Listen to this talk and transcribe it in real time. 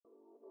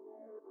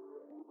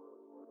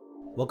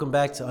Welcome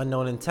back to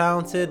Unknown and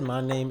Talented.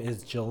 My name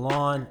is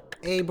Jalon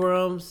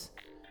Abrams,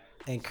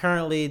 and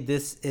currently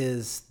this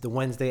is the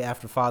Wednesday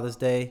after Father's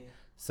Day.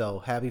 So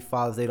happy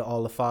Father's Day to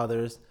all the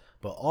fathers.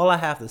 But all I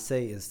have to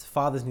say is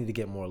fathers need to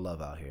get more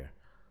love out here.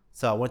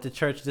 So I went to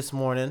church this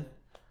morning.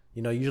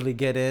 Usually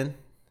get in.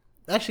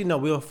 Actually, no,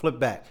 we'll flip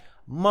back.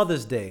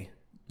 Mother's Day.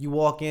 You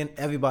walk in,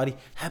 everybody,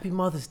 Happy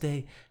Mother's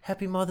Day,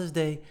 Happy Mother's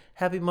Day,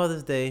 Happy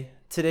Mother's Day.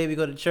 Today we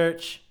go to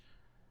church.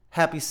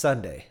 Happy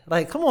Sunday.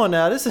 Like, come on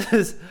now. This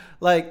is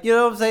like, you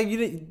know what I'm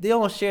saying? They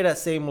don't share that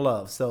same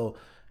love. So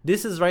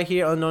this is right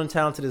here. Unknown and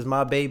Talented is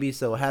my baby.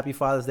 So happy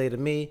Father's Day to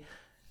me.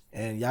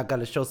 And y'all got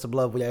to show some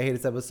love when y'all hear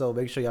this episode.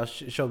 Make sure y'all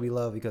show me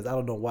love because I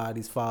don't know why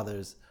these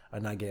fathers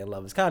are not getting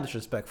love. It's kind of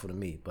disrespectful to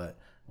me. But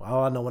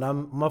all I know, when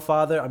I'm my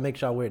father, I make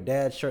sure I wear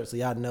dad's shirt so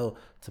y'all know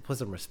to put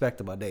some respect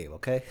to my name,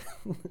 okay?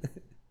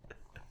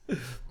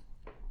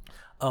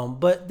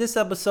 But this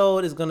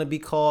episode is going to be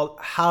called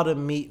How to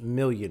Meet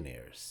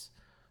Millionaires.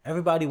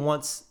 Everybody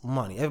wants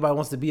money. Everybody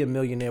wants to be a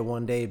millionaire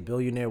one day,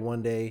 billionaire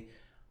one day.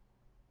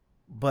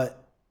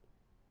 But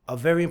a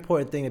very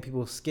important thing that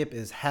people skip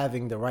is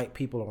having the right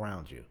people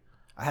around you.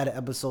 I had an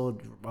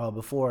episode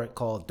before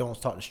called Don't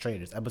Talk to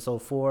Strangers,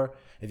 episode 4.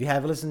 If you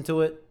haven't listened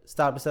to it,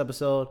 stop this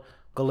episode,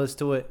 go listen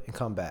to it, and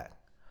come back.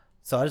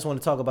 So I just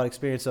want to talk about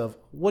experience of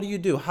what do you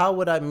do? How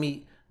would I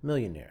meet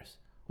millionaires?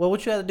 Well,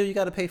 what you have to do, you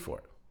got to pay for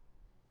it.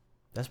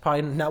 That's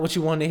probably not what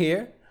you want to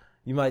hear.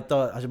 You might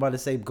thought I was about to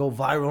say go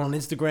viral on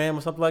Instagram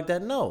or something like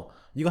that. No,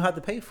 you're going to have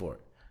to pay for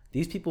it.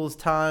 These people's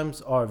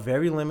times are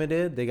very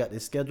limited. They got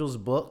their schedules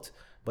booked,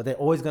 but they're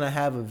always going to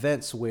have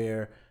events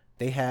where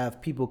they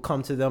have people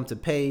come to them to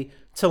pay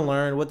to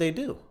learn what they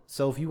do.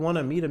 So if you want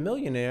to meet a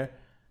millionaire,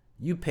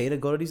 you pay to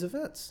go to these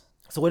events.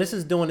 So what this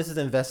is doing, this is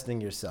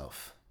investing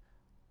yourself.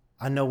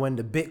 I know when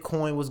the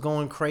Bitcoin was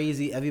going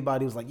crazy,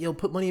 everybody was like, yo,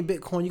 put money in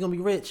Bitcoin, you're going to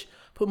be rich.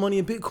 Put money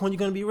in Bitcoin, you're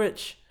going to be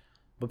rich.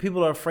 But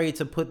people are afraid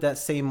to put that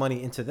same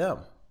money into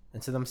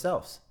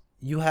themselves.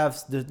 You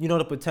have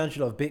the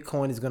potential of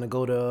Bitcoin is going to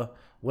go to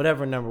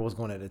whatever number was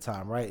going at the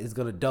time, right? It's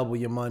going to double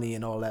your money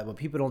and all that. But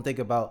people don't think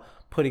about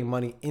putting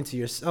money into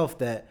yourself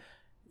that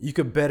you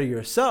could better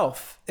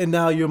yourself. And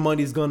now your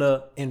money's going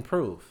to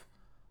improve.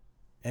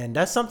 And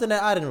that's something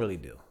that I didn't really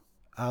do.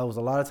 A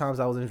lot of times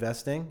I was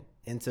investing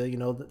into,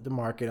 the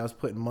market. I was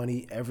putting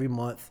money every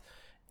month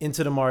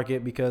into the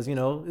market because, it's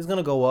going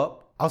to go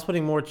up. I was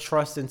putting more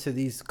trust into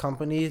these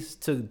companies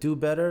to do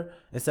better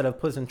instead of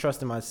putting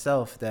trust in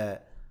myself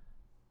that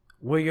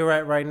where you're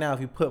at right now, if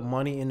you put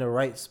money in the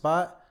right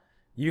spot,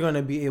 you're going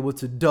to be able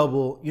to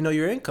double,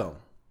 your income.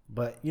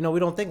 But, we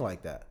don't think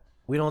like that.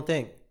 We don't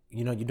think,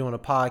 you're doing a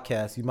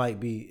podcast, you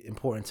might be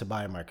important to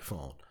buy a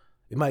microphone.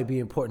 It might be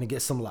important to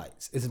get some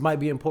lights. It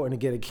might be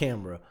important to get a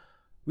camera.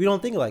 We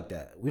don't think like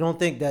that. We don't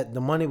think that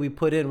the money we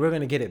put in, we're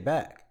going to get it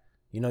back.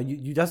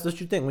 You that's what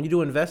you think. When you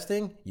do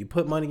investing, you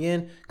put money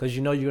in because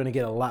you're going to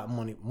get a lot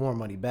more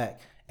money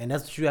back. And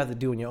that's what you have to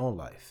do in your own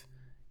life.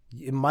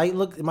 It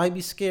might be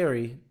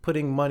scary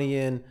putting money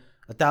in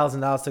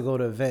 $1,000 to go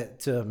to an event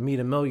to meet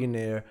a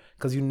millionaire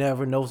because you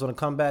never know what's going to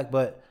come back.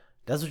 But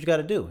that's what you got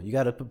to do. You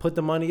got to put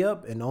the money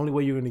up. And the only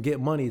way you're going to get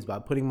money is by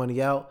putting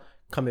money out,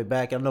 coming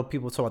back. I know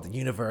people talk about the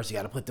universe. You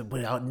got to put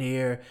it out in the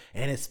air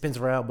and it spins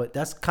around. But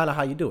that's kind of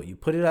how you do it. You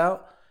put it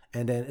out.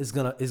 And then it's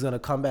gonna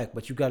come back,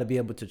 but you got to be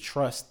able to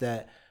trust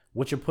that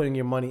what you're putting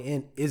your money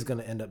in is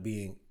gonna end up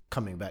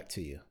coming back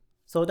to you.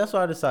 So that's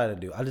what I decided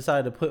to do. I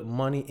decided to put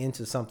money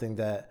into something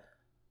that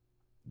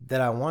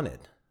I wanted.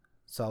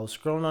 So I was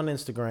scrolling on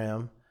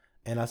Instagram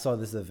and I saw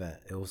this event.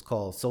 It was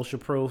called Social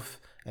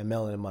Proof and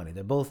Melanin Money.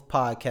 They're both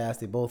podcasts.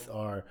 They both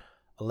are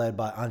led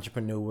by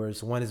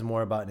entrepreneurs. One is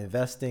more about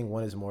investing.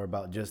 One is more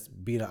about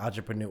just being an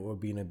entrepreneur or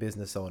being a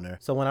business owner.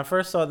 So when I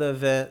first saw the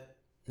event,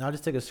 I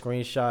just took a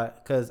screenshot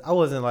because I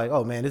wasn't like,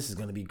 oh man, this is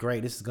going to be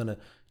great. This is going to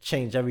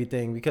change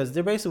everything because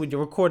you're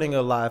recording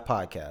a live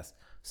podcast.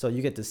 So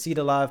you get to see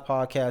the live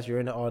podcast. You're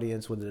in the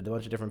audience with a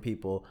bunch of different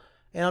people.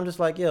 And I'm just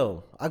like,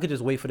 yo, I could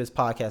just wait for this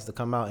podcast to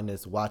come out and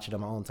just watch it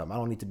on my own time. I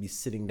don't need to be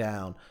sitting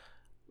down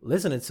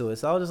listening to it.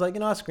 So I was just like, I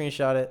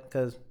screenshot it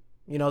because,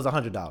 it's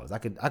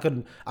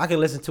 $100. I could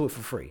listen to it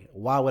for free.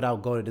 Why would I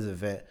go to this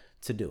event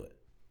to do it?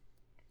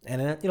 And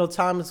then,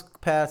 time is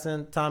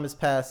passing.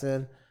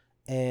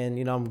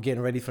 And, I'm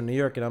getting ready for New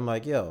York and I'm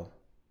like, yo,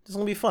 this is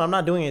going to be fun. I'm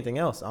not doing anything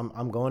else.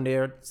 I'm going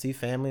there to see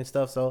family and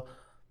stuff. So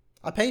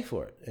I paid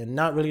for it and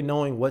not really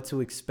knowing what to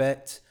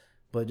expect,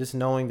 but just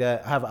knowing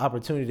that I have an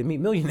opportunity to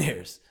meet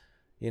millionaires.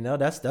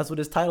 That's what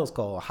this title's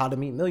called, How to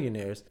Meet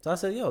Millionaires. So I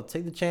said, yo,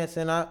 take the chance.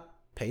 And I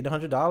paid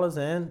 $100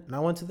 and I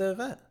went to the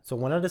event. So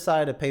when I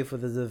decided to pay for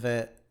this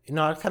event,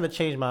 I kind of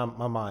changed my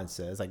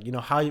mindset. It's like,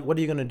 what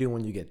are you going to do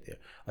when you get there?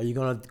 Are you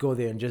going to go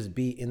there and just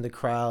be in the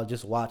crowd,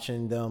 just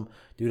watching them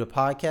do the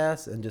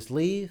podcast and just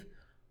leave?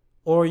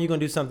 Or are you going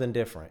to do something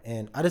different?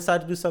 And I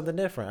decided to do something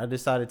different. I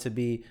decided to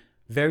be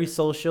very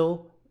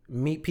social,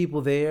 meet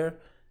people there.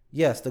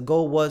 Yes, the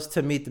goal was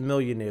to meet the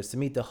millionaires, to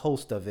meet the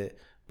host of it.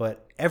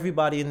 But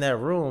everybody in that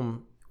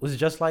room was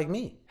just like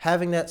me.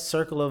 Having that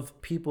circle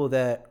of people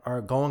that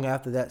are going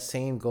after that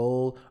same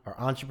goal, are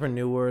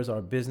entrepreneurs,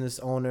 are business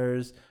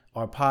owners,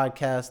 are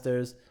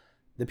podcasters,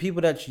 the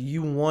people that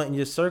you want in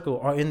your circle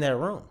are in that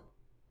room.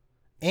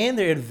 And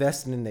they're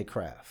investing in their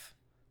craft.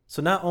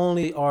 So not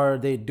only are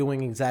they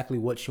doing exactly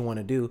what you want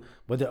to do,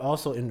 but they're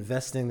also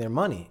investing their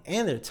money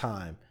and their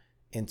time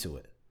into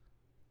it.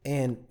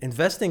 And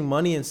investing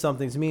money in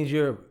something means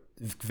you're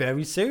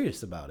very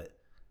serious about it.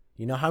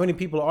 You know, how many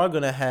people are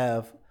going to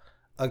have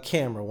a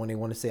camera when they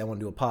want to say, I want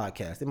to do a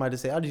podcast? They might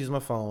just say, I'll just use my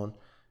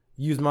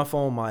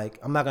phone mic.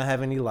 I'm not going to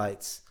have any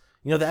lights.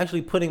 You know, they're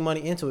actually putting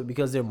money into it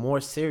because they're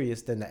more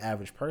serious than the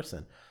average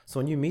person. So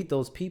when you meet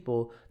those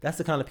people, that's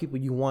the kind of people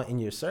you want in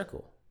your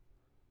circle.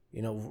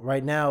 You know,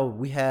 right now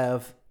we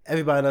have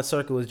everybody in our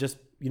circle is just,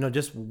 you know,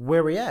 just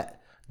where we're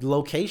at. The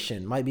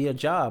location might be a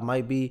job,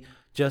 might be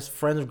just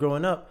friends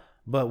growing up,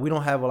 but we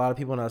don't have a lot of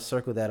people in our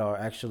circle that are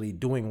actually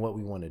doing what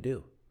we want to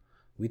do.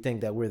 We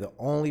think that we're the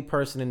only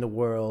person in the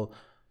world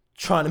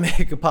trying to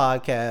make a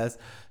podcast,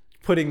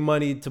 putting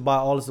money to buy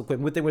all this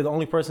equipment. We think we're the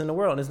only person in the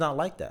world, and it's not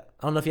like that.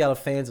 I don't know if y'all are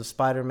fans of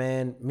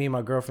Spider-Man. Me and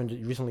my girlfriend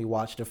recently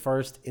watched the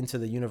first Into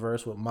the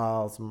Universe with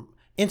Miles.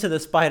 Into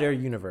the Spider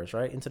Universe,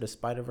 right? Into the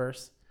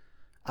Spider-Verse.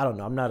 I don't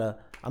know. I'm not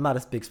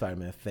a big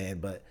Spider-Man fan,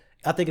 but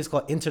I think it's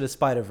called Into the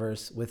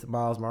Spider-Verse with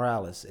Miles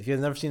Morales. If you've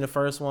never seen the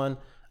first one,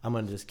 I'm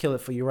going to just kill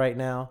it for you right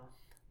now.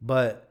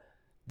 But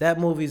that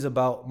movie's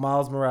about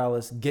Miles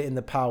Morales getting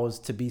the powers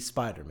to be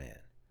Spider-Man.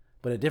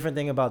 But a different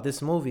thing about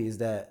this movie is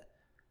that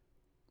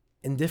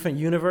in different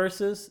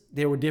universes,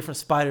 there were different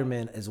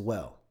Spider-Man as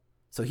well.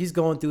 So he's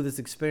going through this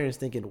experience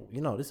thinking,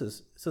 you know, this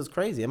is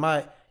crazy. Am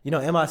I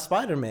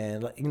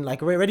Spider-Man?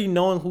 Like already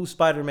knowing who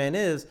Spider-Man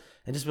is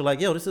and just be like,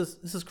 yo, this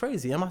is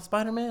crazy. Am I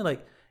Spider-Man?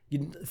 Like,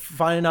 you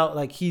finding out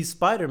like he's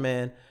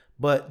Spider-Man.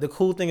 But the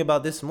cool thing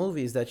about this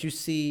movie is that you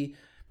see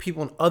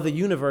people in other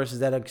universes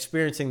that are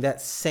experiencing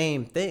that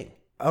same thing.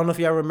 I don't know if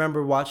y'all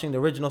remember watching the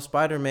original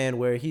Spider-Man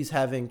where he's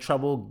having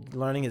trouble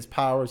learning his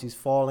powers. He's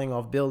falling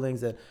off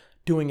buildings and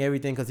doing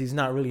everything because he's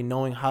not really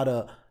knowing how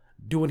to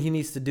do what he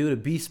needs to do to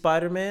be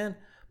Spider-Man.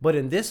 But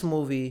in this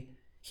movie,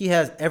 he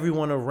has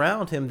everyone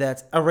around him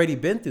that's already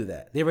been through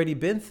that. They've already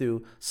been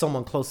through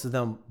someone close to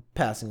them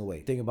passing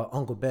away. Think about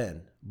Uncle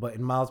Ben. But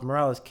in Miles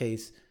Morales'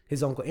 case,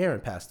 his Uncle Aaron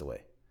passed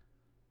away.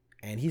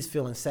 And he's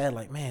feeling sad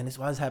like, man,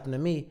 why this happened to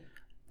me?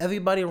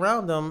 Everybody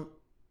around them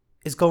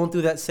is going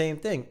through that same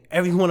thing.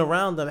 Everyone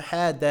around them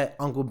had that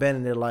Uncle Ben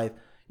in their life,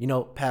 you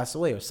know, pass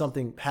away or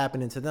something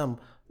happening to them.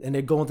 And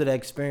they're going through that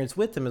experience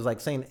with him. Is like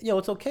saying, yo,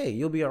 it's okay.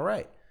 You'll be all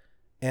right.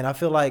 And I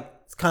feel like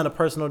it's kind of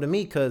personal to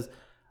me because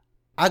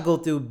I go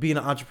through being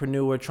an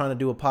entrepreneur, trying to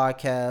do a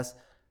podcast.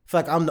 I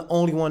feel like I'm the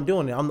only one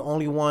doing it. I'm the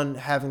only one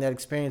having that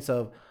experience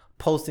of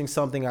posting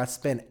something I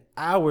spent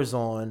hours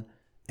on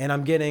and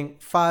I'm getting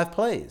 5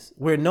 plays.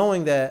 We're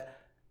knowing that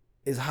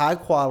it's high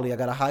quality. I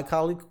got a high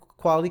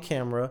quality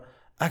camera.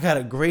 I got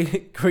a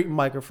great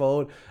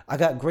microphone. I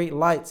got great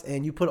lights,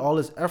 and you put all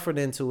this effort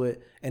into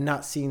it and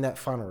not seeing that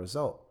final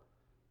result.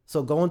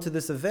 So going to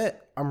this event,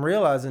 I'm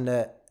realizing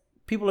that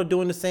people are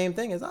doing the same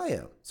thing as I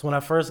am. So when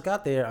I first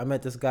got there, I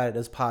met this guy that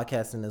does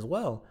podcasting as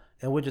well.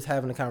 And we're just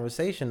having a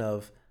conversation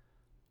of,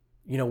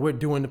 you know, we're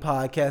doing the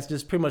podcast,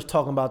 just pretty much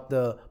talking about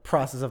the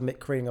process of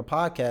creating a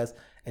podcast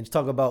and just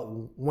talk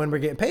about when we're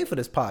getting paid for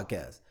this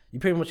podcast. You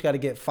pretty much got to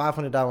get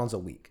 $500 a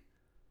week.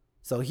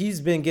 So he's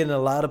been getting a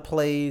lot of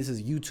plays.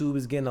 His YouTube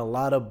is getting a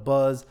lot of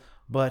buzz,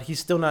 but he's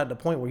still not at the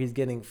point where he's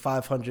getting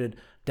 500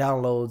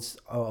 downloads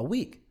a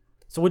week.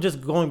 So we're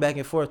just going back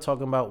and forth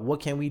talking about what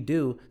can we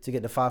do to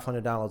get the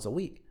 $500 a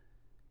week.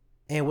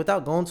 And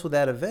without going to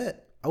that event,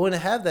 I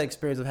wouldn't have that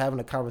experience of having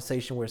a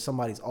conversation where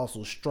somebody's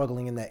also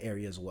struggling in that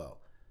area as well.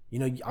 You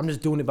know, I'm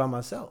just doing it by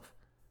myself.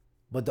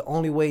 But the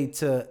only way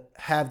to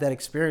have that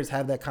experience,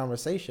 have that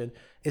conversation,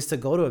 is to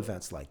go to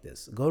events like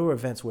this. Go to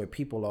events where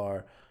people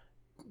are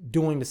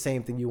doing the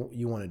same thing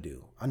you want to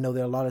do. I know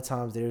there are a lot of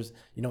times there's,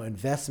 you know,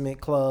 investment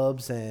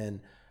clubs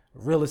and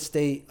real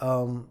estate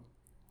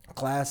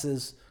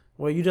classes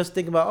where you just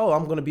think about, oh,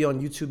 I'm going to be on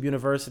YouTube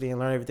University and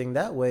learn everything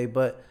that way.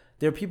 But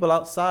there are people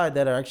outside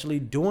that are actually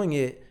doing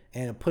it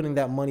and putting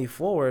that money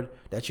forward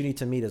that you need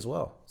to meet as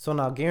well. So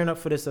now gearing up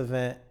for this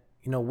event,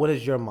 you know, what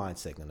is your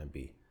mindset going to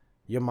be?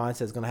 Your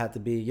mindset is going to have to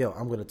be, yo,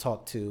 I'm going to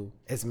talk to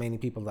as many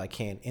people as I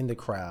can in the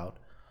crowd.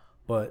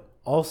 But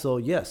also,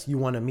 yes, you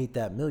want to meet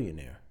that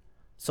millionaire.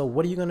 So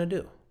what are you going to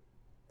do?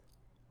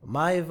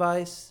 My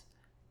advice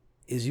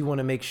is you want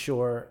to make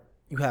sure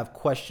you have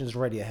questions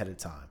ready ahead of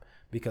time.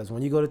 Because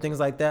when you go to things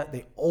like that,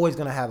 they're always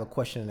going to have a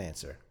question and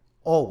answer.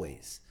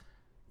 Always.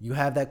 You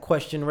have that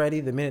question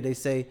ready the minute they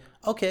say,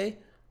 okay,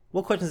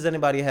 what questions does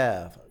anybody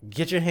have?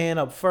 Get your hand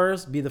up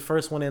first, be the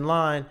first one in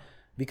line,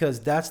 because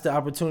that's the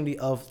opportunity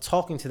of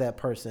talking to that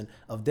person,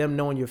 of them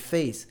knowing your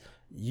face,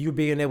 you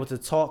being able to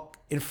talk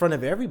in front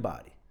of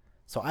everybody.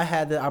 So I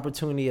had the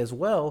opportunity as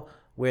well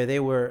where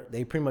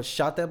they pretty much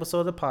shot the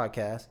episode of the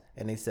podcast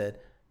and they said,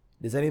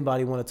 does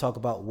anybody want to talk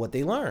about what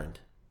they learned?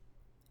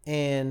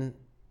 And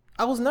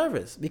I was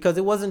nervous because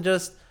it wasn't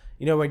just,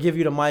 you know, we're going to give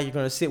you the mic, you're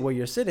going to sit where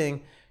you're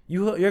sitting.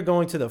 You're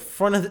going to the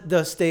front of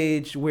the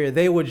stage where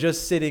they were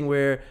just sitting,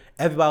 where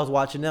everybody was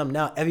watching them.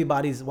 Now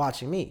everybody's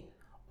watching me.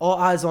 All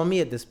eyes on me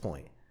at this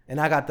point. And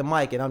I got the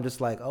mic, and I'm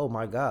just like, oh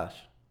my gosh.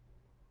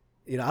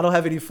 I don't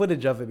have any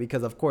footage of it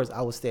because, of course,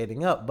 I was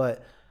standing up.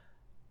 But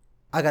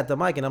I got the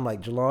mic, and I'm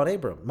like, Jalon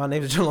Abrams. My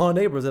name is Jalon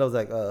Abrams. And I was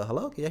like,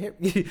 hello, can you hear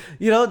me?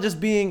 Just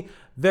being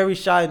very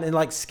shy and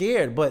like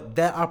scared. But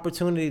that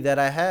opportunity that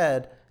I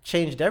had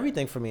changed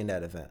everything for me in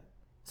that event.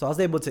 So I was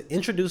able to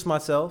introduce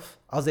myself.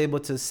 I was able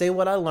to say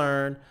what I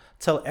learned,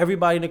 tell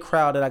everybody in the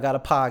crowd that I got a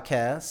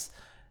podcast,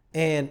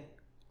 and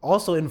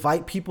also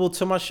invite people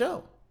to my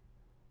show.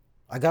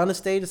 I got on the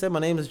stage and said, my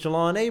name is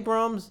Jalon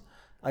Abrams.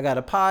 I got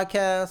a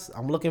podcast.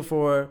 I'm looking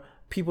for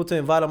people to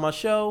invite on my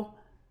show.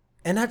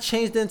 And that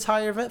changed the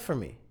entire event for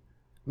me.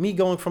 Me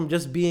going from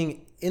just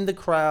being in the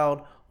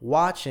crowd,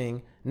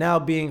 watching, now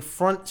being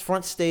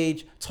front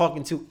stage,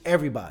 talking to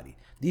everybody.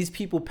 These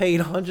people paid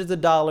hundreds of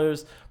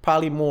dollars,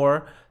 probably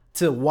more,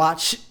 to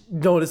watch,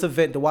 this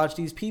event, to watch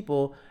these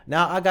people.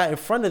 Now I got in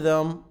front of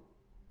them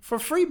for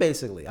free,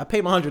 basically. I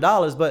paid my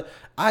 $100, but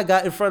I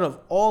got in front of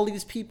all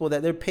these people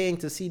that they're paying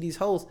to see these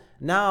hosts.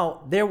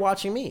 Now they're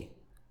watching me.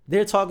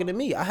 They're talking to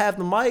me. I have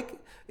the mic.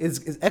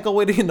 It's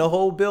echoing in the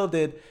whole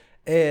building.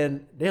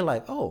 And they're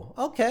like, oh,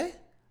 okay.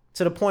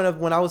 To the point of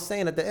when I was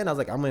saying at the end, I was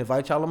like, I'm going to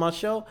invite y'all on my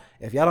show.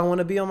 If y'all don't want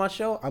to be on my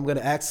show, I'm going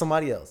to ask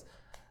somebody else.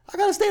 I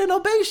got to stay in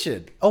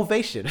ovation.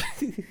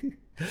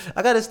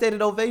 I got to stay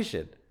in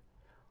ovation.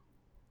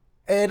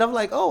 And I'm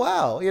like, oh,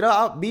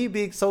 wow. Me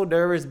being so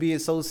nervous, being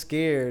so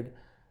scared.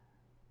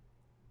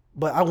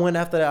 But I went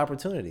after that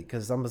opportunity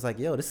because I was like,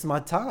 yo, this is my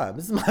time.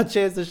 This is my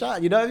chance to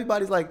shine.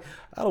 Everybody's like,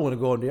 I don't want to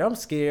go in there. I'm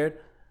scared.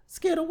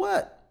 Scared of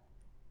what?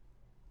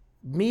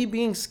 Me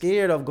being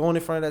scared of going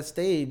in front of that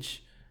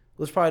stage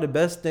was probably the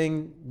best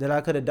thing that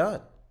I could have done.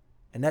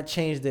 And that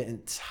changed the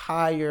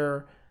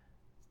entire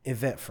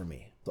event for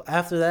me. So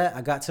after that,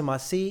 I got to my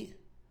seat.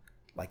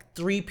 Like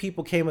 3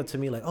 people came up to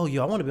me like, oh,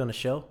 yo, I want to be on the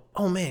show.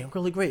 Oh, man,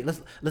 really great.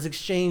 Let's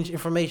exchange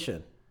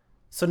information.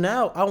 So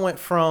now I went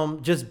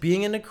from just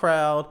being in the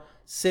crowd,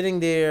 sitting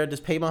there,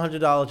 just paid my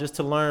 $100 just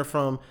to learn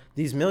from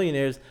these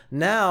millionaires.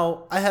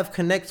 Now I have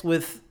connects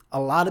with a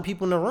lot of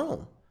people in the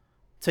room.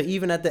 To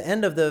even at the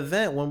end of the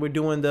event when we're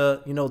doing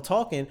the,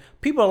 talking,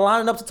 people are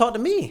lining up to talk to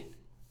me.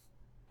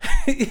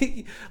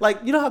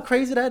 Like, how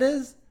crazy that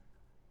is?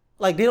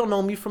 Like, they don't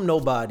know me from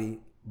nobody,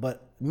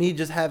 but me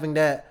just having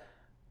that,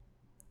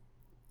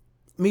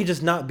 me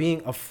just not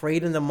being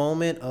afraid in the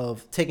moment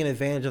of taking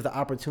advantage of the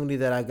opportunity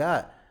that I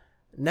got.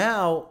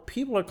 Now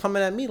people are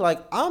coming at me like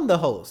I'm the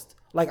host,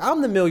 like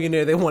I'm the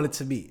millionaire they wanted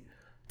to meet,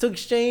 to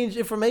exchange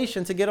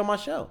information to get on my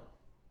show.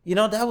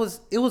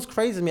 It was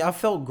crazy to me. I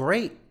felt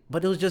great.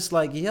 But it was just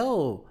like,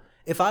 yo,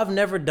 if I've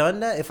never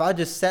done that, if I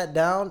just sat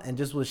down and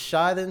just was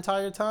shy the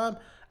entire time,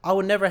 I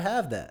would never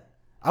have that.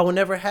 I would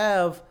never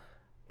have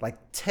like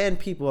 10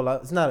 people.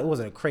 It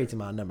wasn't a crazy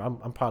amount of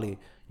number. I'm probably,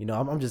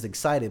 I'm just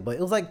excited. But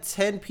it was like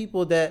 10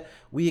 people that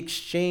we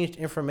exchanged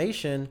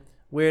information,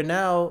 where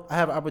now I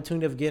have an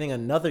opportunity of getting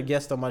another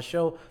guest on my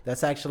show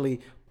that's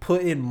actually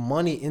putting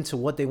money into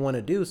what they want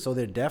to do. So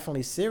they're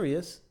definitely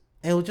serious.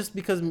 And it was just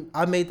because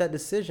I made that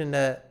decision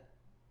that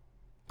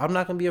I'm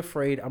not going to be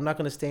afraid. I'm not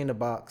going to stay in the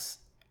box.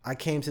 I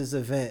came to this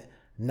event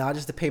not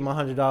just to pay my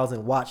 $100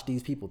 and watch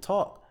these people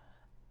talk.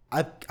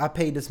 I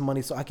paid this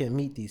money so I can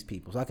meet these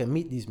people, so I can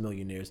meet these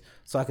millionaires,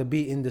 so I can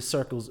be in the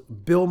circles,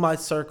 build my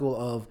circle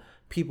of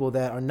people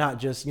that are not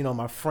just,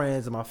 my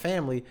friends and my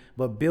family,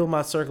 but build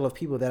my circle of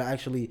people that are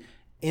actually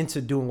into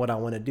doing what I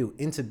want to do,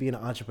 into being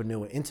an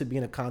entrepreneur, into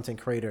being a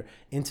content creator,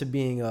 into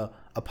being a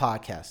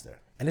podcaster.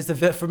 And this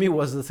event for me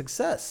was a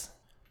success.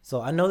 So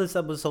I know this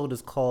episode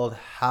is called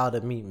How to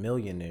Meet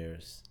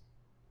Millionaires,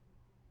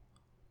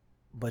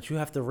 but you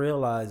have to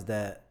realize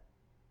that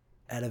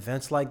at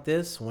events like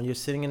this, when you're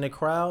sitting in the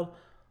crowd,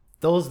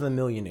 those are the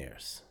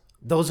millionaires.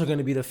 Those are going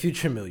to be the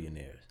future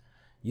millionaires.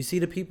 You see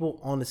the people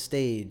on the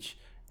stage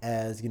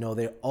as,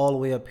 they're all the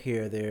way up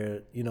here.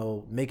 They're,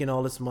 making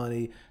all this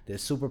money. They're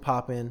super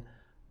popping,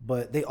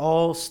 but they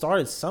all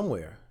started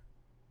somewhere.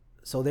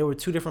 So there were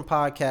 2 different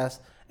podcasts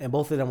and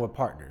both of them were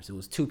partners. It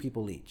was 2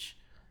 people each.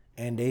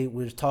 And they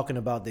were talking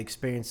about the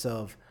experience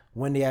of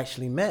when they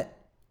actually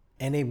met.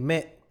 And they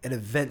met at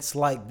events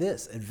like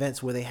this,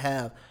 events where they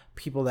have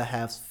people that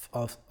have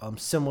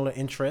similar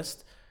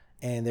interests,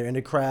 and they're in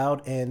the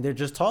crowd and they're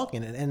just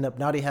talking, and end up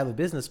now they have a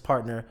business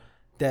partner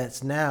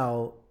that's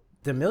now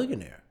the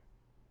millionaire.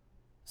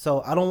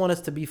 So I don't want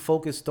us to be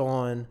focused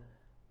on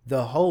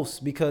the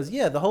host, because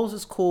the host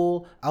is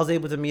cool. I was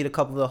able to meet a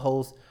couple of the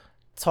hosts,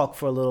 talk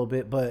for a little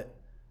bit, but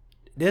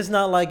there's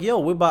not like, yo,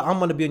 I'm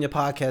going to be on your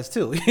podcast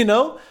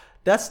too.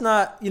 That's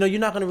not, you're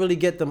not going to really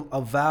get them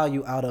a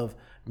value out of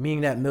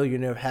meeting that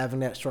millionaire,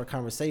 having that short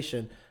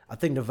conversation. I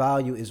think the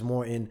value is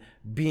more in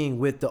being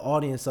with the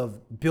audience,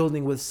 of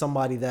building with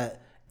somebody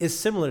that is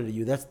similar to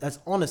you. That's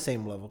on the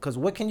same level. Because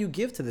what can you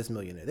give to this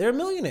millionaire? They're a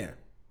millionaire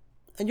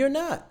and you're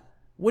not.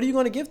 What are you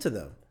going to give to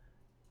them?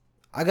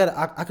 I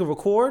could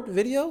record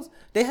videos.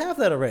 They have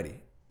that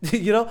already.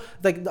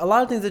 Like a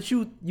lot of things that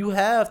you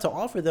have to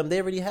offer them,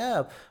 they already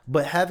have.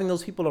 But having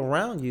those people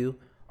around you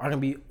are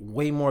gonna be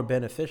way more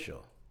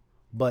beneficial.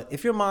 But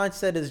if your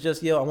mindset is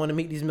just, I want to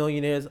meet these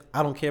millionaires,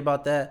 I don't care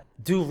about that,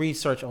 do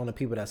research on the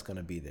people that's going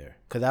to be there.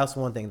 Because that's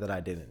one thing that I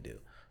didn't do.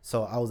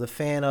 So I was a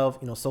fan of,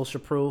 Social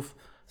Proof,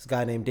 this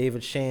guy named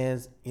David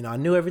Shands. I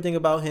knew everything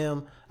about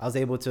him. I was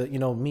able to,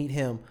 meet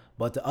him.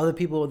 But the other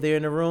people there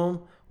in the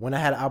room, when I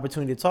had an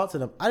opportunity to talk to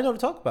them, I didn't know what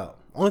to talk about.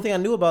 Only thing I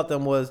knew about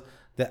them was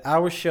the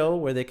hour show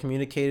where they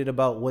communicated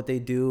about what they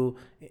do,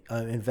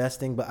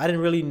 investing. But I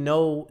didn't really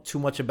know too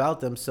much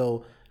about them.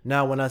 So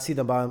now, when I see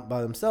them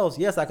by themselves,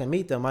 yes, I can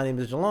meet them. My name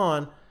is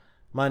Jalon.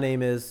 My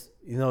name is,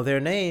 their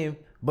name.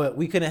 But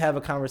we couldn't have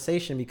a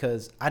conversation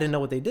because I didn't know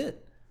what they did.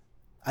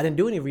 I didn't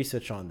do any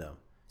research on them.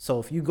 So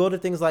if you go to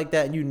things like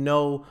that and you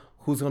know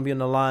who's going to be in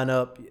the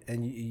lineup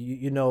and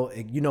you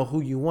know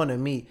who you want to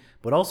meet,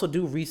 but also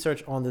do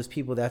research on those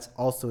people that's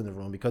also in the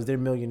room because they're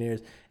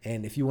millionaires.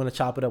 And if you want to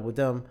chop it up with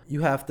them,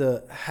 you have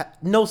to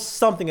know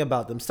something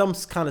about them, some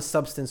kind of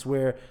substance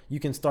where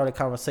you can start a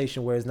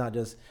conversation where it's not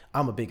just,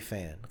 I'm a big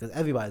fan, because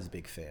everybody's a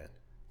big fan.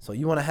 So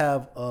you want to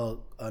have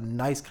a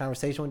nice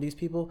conversation with these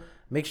people,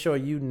 make sure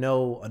you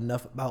know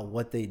enough about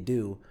what they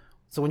do.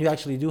 So when you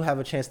actually do have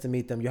a chance to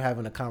meet them, you're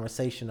having a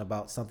conversation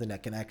about something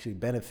that can actually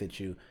benefit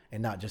you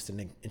and not just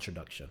an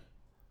introduction.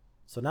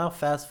 So now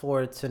fast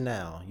forward to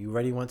now. You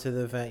already went to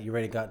the event. You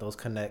already got those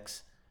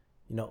connects.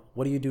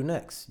 What do you do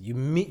next? You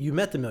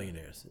met the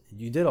millionaires.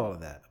 You did all of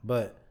that.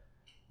 But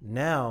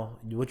now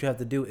what you have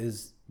to do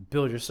is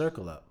build your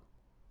circle up.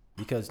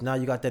 Because now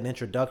you got that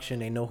introduction.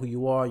 They know who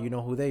you are. You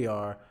know who they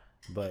are.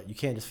 But you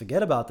can't just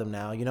forget about them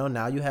now.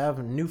 Now you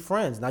have new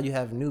friends. Now you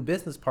have new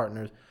business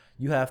partners.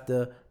 You have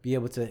to be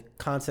able to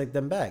contact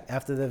them back.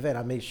 After the event,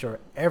 I made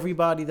sure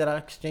everybody that I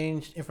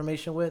exchanged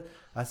information with,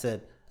 I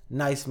said,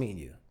 nice meeting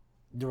you.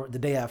 The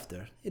day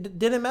after. It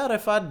didn't matter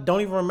if I don't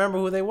even remember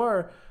who they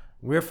were.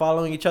 We're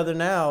following each other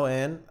now,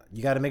 and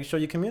you got to make sure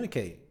you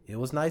communicate. It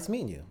was nice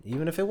meeting you,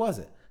 even if it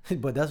wasn't.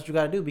 But that's what you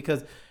got to do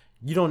because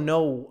you don't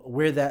know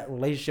where that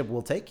relationship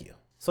will take you.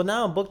 So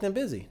now I'm booked and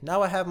busy.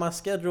 Now I have my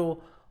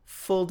schedule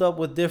filled up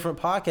with different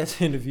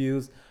podcast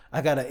interviews.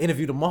 I got an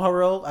interview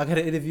tomorrow. I got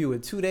an interview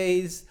in 2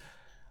 days.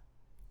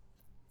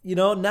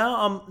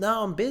 Now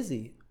I'm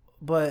busy.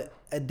 But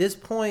at this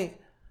point,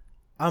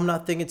 I'm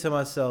not thinking to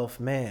myself,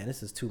 man,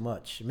 this is too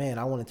much. Man,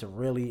 I wanted to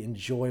really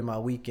enjoy my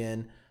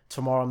weekend.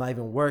 Tomorrow I'm not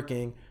even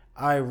working.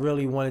 I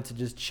really wanted to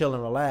just chill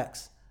and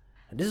relax.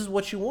 And this is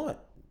what you want.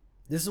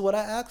 This is what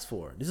I asked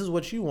for. This is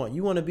what you want.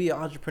 You want to be an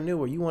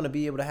entrepreneur. You want to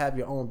be able to have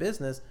your own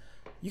business.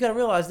 You got to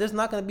realize there's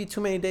not going to be too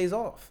many days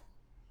off.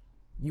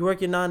 You work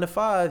your 9 to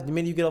 5. The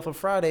minute you get off on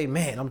Friday,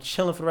 man, I'm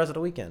chilling for the rest of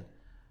the weekend.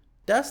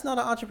 That's not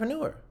an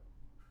entrepreneur.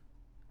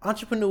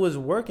 Entrepreneurs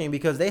working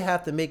because they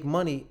have to make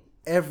money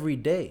every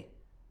day.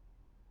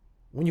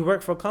 When you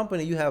work for a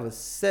company, you have a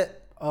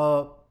set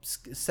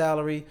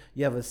salary,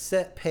 you have a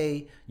set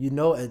pay.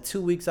 In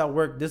 2 weeks I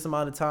work this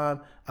amount of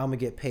time, I'm gonna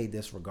get paid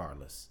this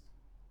regardless.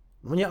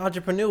 When you're an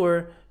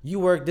entrepreneur, you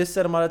work this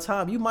set amount of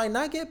time, you might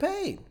not get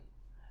paid.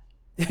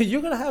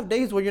 You're gonna have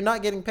days where you're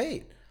not getting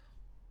paid.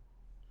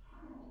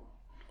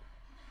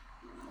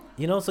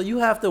 So you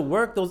have to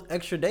work those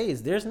extra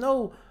days. There's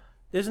no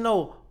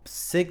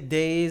sick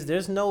days.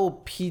 There's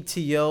no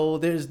PTO.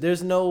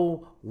 There's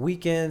no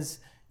weekends.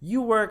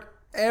 You work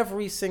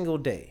every single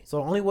day. So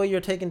the only way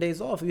you're taking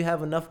days off, you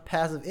have enough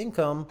passive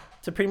income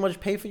to pretty much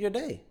pay for your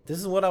day. This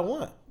is what I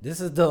want. This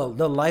is the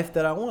life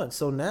that I want.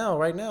 So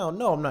right now,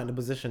 no, I'm not in a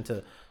position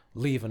to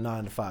leave a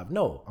 9 to 5.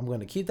 No, I'm going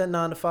to keep that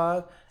 9 to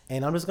 5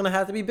 and I'm just going to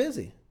have to be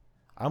busy.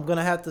 I'm going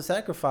to have to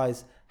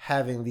sacrifice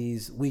having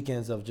these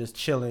weekends of just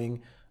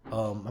chilling.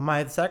 I might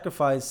have to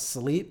sacrifice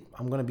sleep.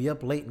 I'm going to be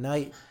up late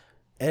night,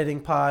 editing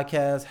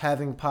podcasts,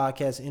 having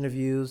podcast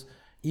interviews,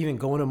 even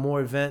going to more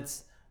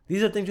events.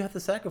 These are things you have to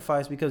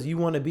sacrifice because you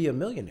want to be a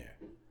millionaire.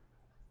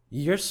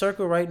 Your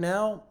circle right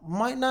now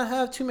might not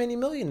have too many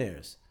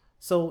millionaires.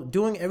 So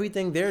doing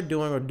everything they're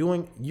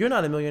doing you're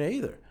not a millionaire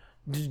either.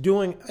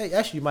 Hey,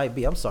 actually you might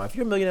be. I'm sorry. If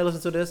you're a millionaire,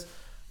 listen to this.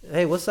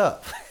 Hey, what's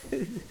up?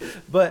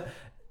 But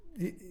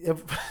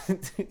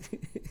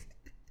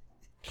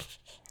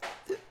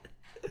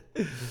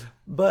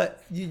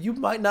But you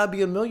might not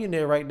be a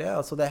millionaire right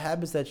now. So the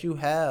habits that you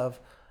have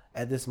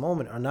at this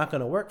moment are not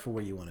going to work for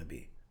where you want to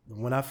be.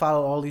 When I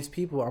follow all these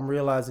people, I'm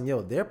realizing,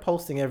 they're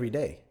posting every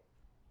day.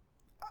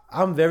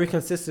 I'm very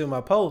consistent with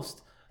my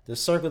post. The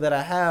circle that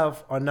I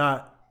have are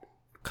not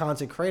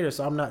content creators,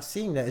 so I'm not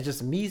seeing that. It's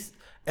just me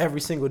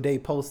every single day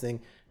posting.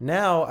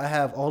 Now I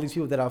have all these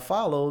people that I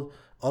followed,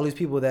 all these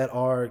people that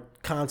are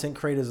content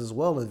creators as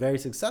well and very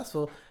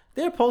successful.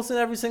 They're posting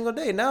every single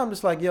day. Now I'm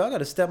just like, I got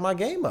to step my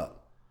game up.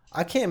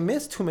 I can't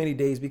miss too many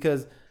days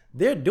because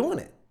they're doing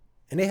it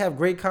and they have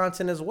great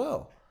content as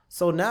well.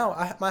 So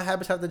now my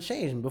habits have to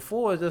change.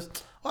 Before it's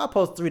just, I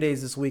post 3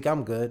 days this week,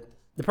 I'm good.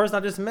 The person I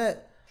just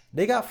met,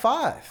 they got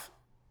 5,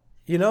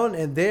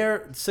 and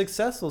they're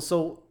successful.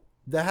 So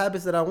the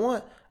habits that I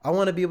want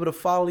to be able to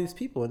follow these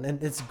people.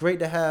 And it's great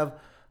to have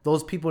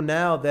those people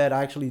now that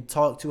I actually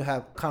talk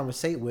to,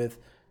 conversate with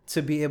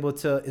to be able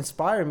to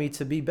inspire me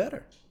to be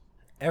better.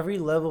 Every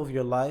level of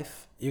your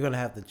life, you're going to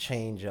have to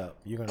change up.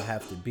 You're going to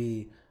have to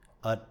be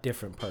a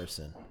different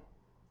person.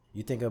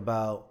 You think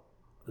about,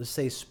 let's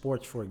say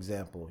sports, for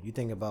example. You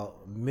think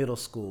about middle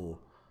school,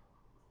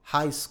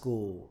 high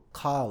school,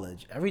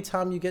 college. Every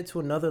time you get to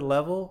another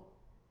level,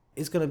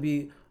 it's going to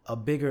be a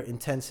bigger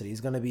intensity.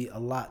 It's going to be a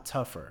lot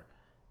tougher,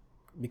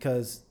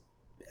 because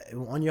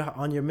on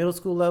your middle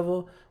school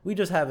level, we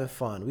just having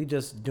fun. We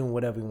just doing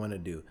whatever we want to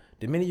do.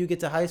 The minute you get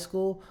to high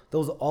school,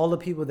 those are all the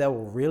people that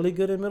were really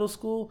good in middle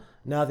school.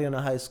 Now they're in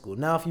high school.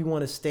 Now, if you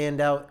want to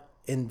stand out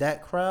in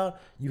that crowd,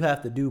 you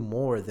have to do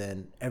more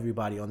than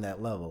everybody on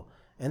that level.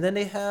 And then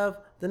they have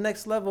the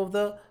next level,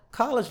 the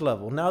college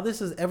level. Now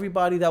this is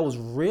everybody that was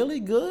really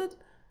good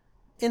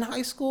in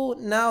high school.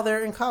 Now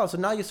they're in college. So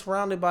now you're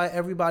surrounded by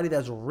everybody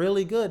that's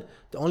really good.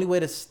 The only way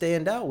to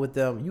stand out with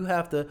them, you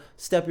have to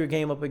step your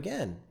game up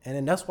again. And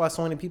then that's why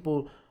so many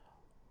people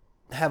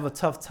have a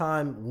tough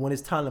time when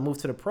it's time to move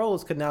to the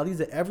pros, because now these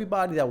are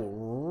everybody that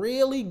were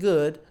really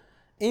good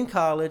in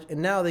college,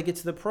 and now they get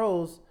to the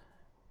pros.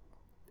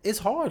 It's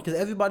hard because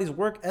everybody's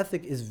work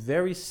ethic is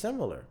very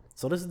similar.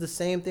 So this is the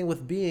same thing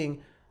with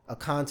being a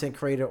content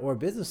creator or a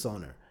business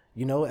owner.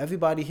 You know,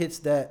 everybody hits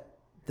that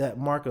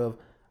mark of,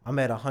 I'm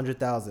at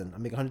 100,000. I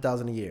make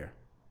 100,000 a year.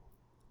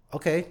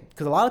 Okay,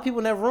 because a lot of people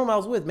in that room I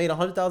was with made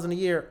 100,000 a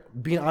year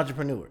being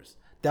entrepreneurs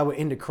that were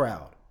in the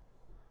crowd.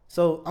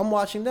 So I'm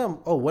watching them.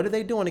 Oh, what are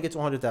they doing to get to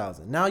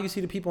 100,000? Now you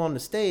see the people on the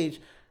stage,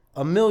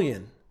 1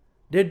 million.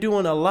 They're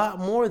doing a lot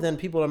more than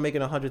people that are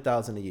making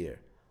 100,000 a year.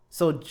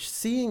 So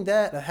seeing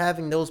that,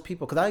 having those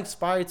people, because I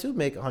aspire to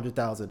make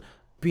 100,000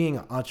 being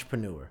an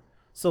entrepreneur.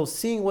 So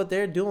seeing what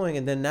they're doing,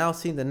 and then now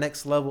seeing the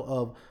next level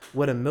of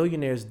what a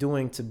millionaire is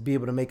doing to be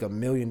able to make $1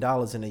 million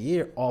in a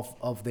year off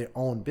of their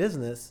own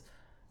business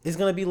is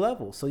going to be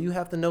level. So you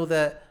have to know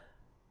that,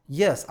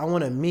 yes, I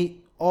want to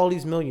meet all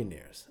these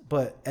millionaires,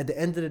 but at the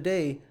end of the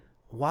day,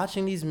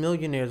 watching these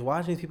millionaires,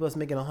 watching these people that's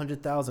making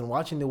 100,000,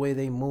 watching the way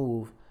they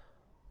move,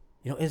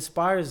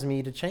 inspires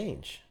me to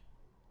change.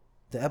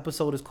 The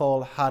episode is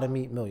called How to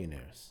Meet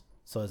Millionaires.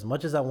 So as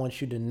much as I want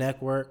you to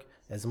network,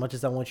 as much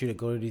as I want you to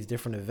go to these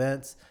different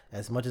events,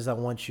 as much as I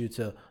want you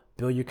to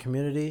build your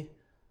community,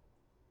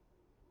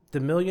 the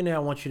millionaire I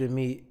want you to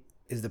meet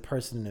is the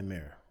person in the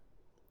mirror.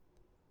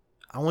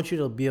 I want you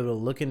to be able to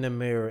look in the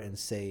mirror and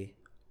say,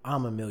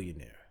 I'm a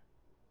millionaire.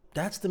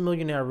 That's the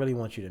millionaire I really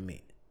want you to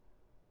meet.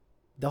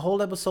 The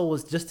whole episode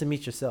was just to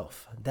meet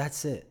yourself.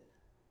 That's it.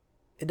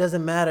 It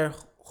doesn't matter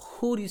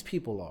who these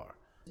people are.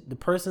 The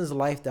person's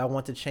life that I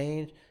want to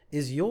change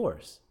is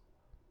yours.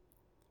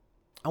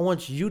 I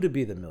want you to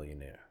be the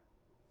millionaire.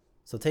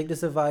 So take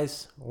this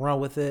advice, run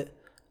with it.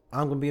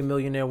 I'm going to be a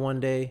millionaire one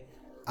day.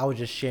 I was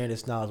just sharing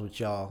this knowledge with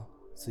y'all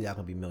so y'all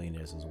can be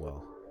millionaires as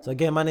well. So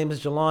again, my name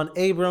is Jalon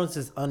Abrams.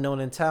 This is Unknown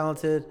and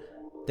Talented.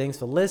 Thanks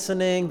for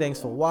listening.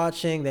 Thanks for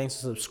watching. Thanks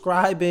for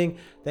subscribing.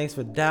 Thanks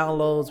for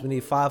downloads. We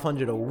need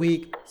 500 a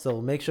week.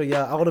 So make sure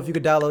y'all, I don't know if you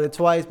could download it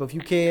twice, but if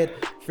you can,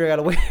 figure out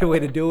a way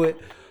to do it.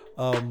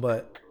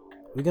 But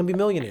we're going to be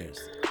millionaires.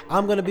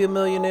 I'm going to be a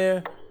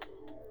millionaire.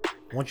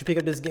 Once you pick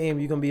up this game,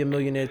 you're going to be a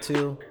millionaire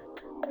too.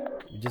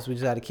 We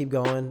just got to keep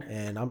going.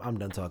 And I'm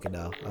done talking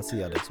now. I'll see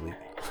y'all next week.